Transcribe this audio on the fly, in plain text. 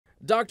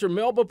Dr.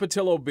 Melba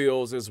Patillo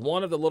Beals is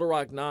one of the Little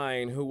Rock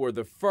Nine who were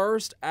the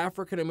first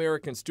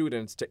African-American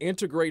students to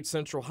integrate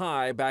Central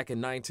High back in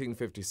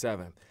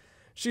 1957.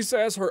 She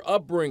says her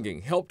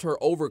upbringing helped her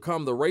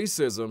overcome the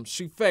racism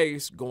she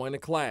faced going to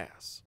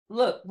class.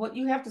 Look, what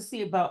you have to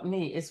see about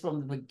me is from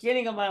the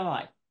beginning of my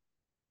life,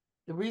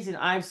 the reason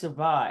I've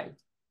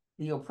survived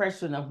the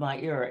oppression of my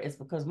era is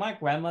because my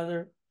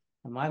grandmother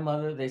and my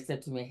mother, they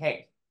said to me,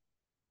 hey,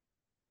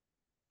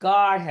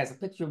 God has a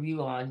picture of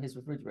you on his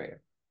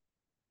refrigerator.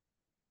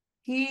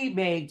 He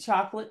made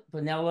chocolate,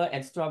 vanilla,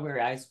 and strawberry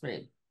ice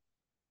cream.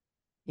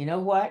 You know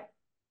what?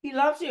 He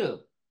loves you.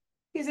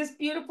 He's this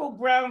beautiful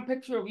brown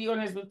picture of you on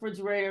his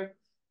refrigerator.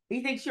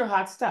 He thinks you're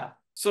hot stuff.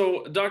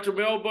 So, Dr.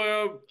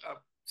 Melba,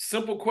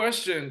 simple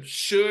question.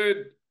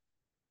 Should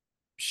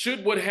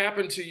what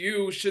happened to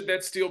you, should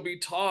that still be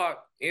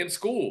taught in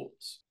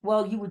schools?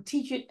 Well, you would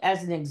teach it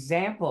as an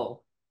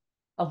example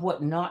of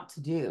what not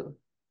to do.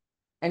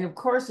 And of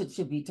course it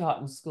should be taught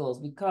in schools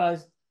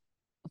because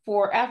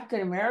for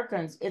African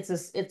Americans, it's a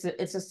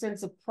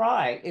sense of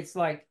pride. It's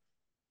like,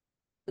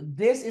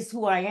 this is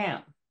who I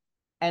am,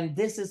 and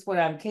this is what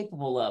I'm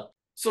capable of.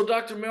 So,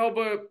 Dr.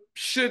 Melba,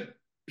 should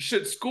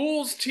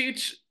schools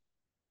teach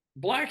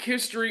Black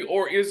history,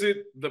 or is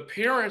it the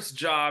parents'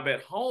 job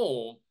at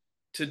home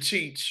to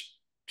teach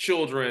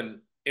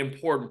children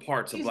important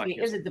parts of Black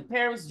history? Is it the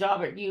parents'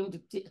 job at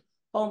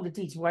home to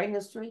teach white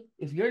history?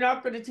 If you're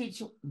not going to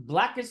teach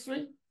Black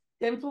history,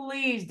 then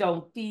please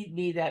don't feed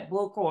me that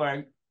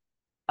bullcorn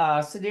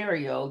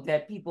scenario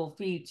that people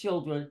feed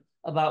children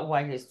about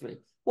white history.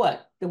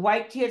 What? The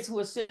white kids who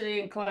are sitting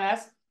in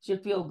class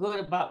should feel good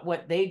about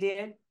what they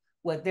did,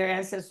 what their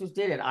ancestors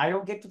did, and I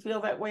don't get to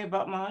feel that way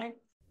about mine?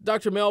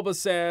 Dr. Melba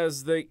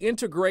says the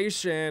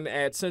integration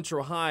at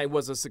Central High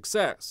was a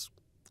success.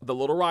 The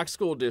Little Rock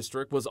School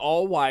District was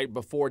all white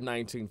before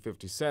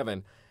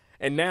 1957.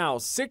 And now,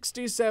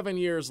 67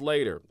 years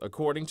later,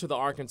 according to the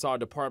Arkansas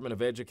Department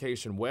of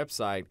Education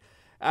website,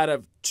 out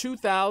of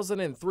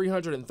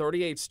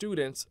 2,338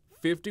 students,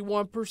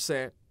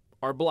 51%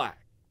 are Black.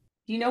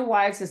 Do you know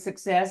why it's a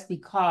success?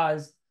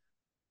 Because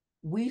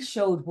we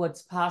showed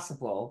what's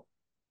possible,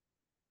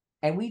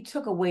 and we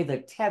took away the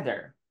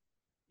tether.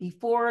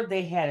 Before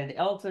they had an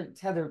elephant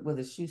tethered with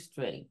a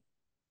shoestring,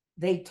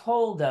 they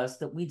told us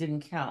that we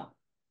didn't count.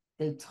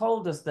 They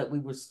told us that we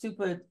were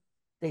stupid.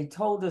 They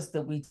told us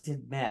that we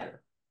didn't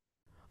matter.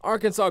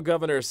 Arkansas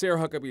Governor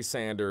Sarah Huckabee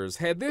Sanders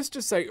had this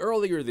to say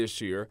earlier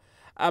this year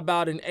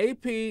about an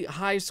AP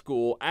high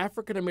school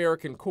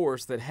African-American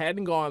course that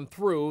hadn't gone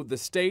through the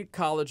state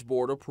college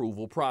board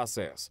approval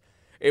process.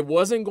 It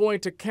wasn't going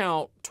to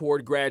count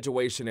toward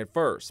graduation at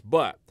first,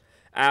 but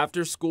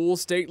after school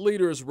state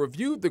leaders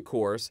reviewed the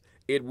course,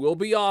 it will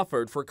be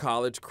offered for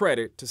college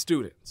credit to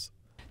students.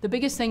 The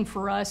biggest thing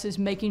for us is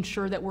making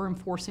sure that we're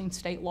enforcing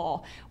state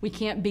law. We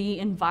can't be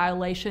in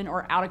violation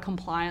or out of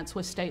compliance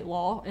with state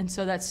law, and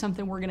so that's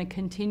something we're going to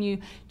continue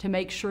to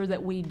make sure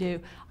that we do.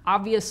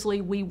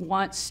 Obviously, we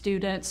want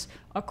students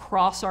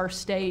across our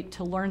state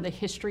to learn the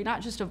history,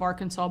 not just of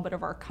Arkansas, but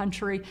of our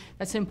country.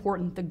 That's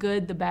important, the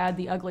good, the bad,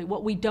 the ugly.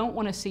 What we don't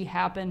want to see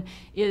happen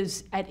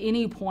is at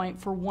any point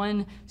for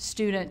one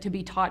student to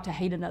be taught to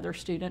hate another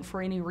student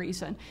for any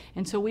reason.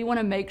 And so we want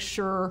to make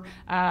sure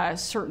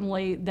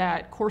certainly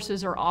that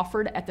courses are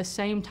offered at the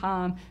same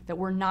time that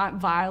we're not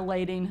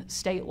violating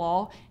state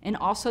law, and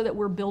also that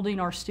we're building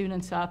our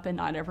students up and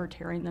not ever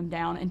tearing them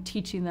down and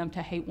teaching them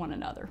to hate one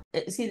another.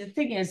 See, the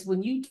thing is,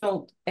 when you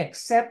don't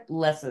accept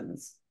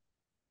lessons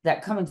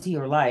that come into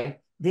your life,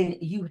 then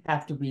you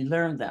have to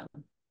relearn them.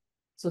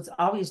 So it's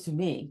obvious to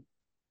me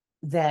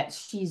that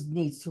she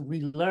needs to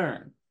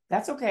relearn.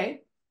 That's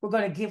okay. We're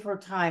going to give her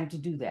time to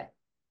do that.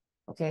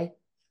 Okay?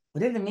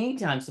 But in the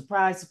meantime,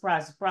 surprise,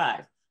 surprise,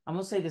 surprise. I'm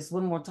going to say this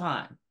one more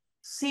time.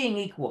 Seeing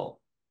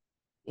equal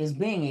is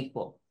being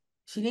equal.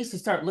 She needs to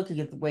start looking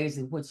at the ways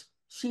in which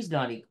she's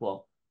not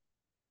equal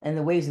and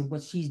the ways in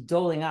which she's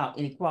doling out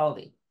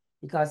inequality,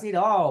 because it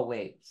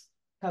always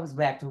comes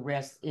back to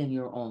rest in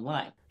your own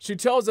life. She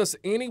tells us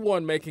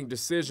anyone making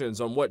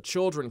decisions on what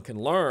children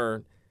can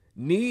learn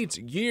needs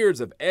years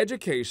of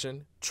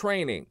education,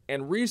 training,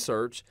 and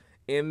research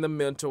in the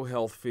mental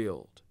health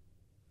field.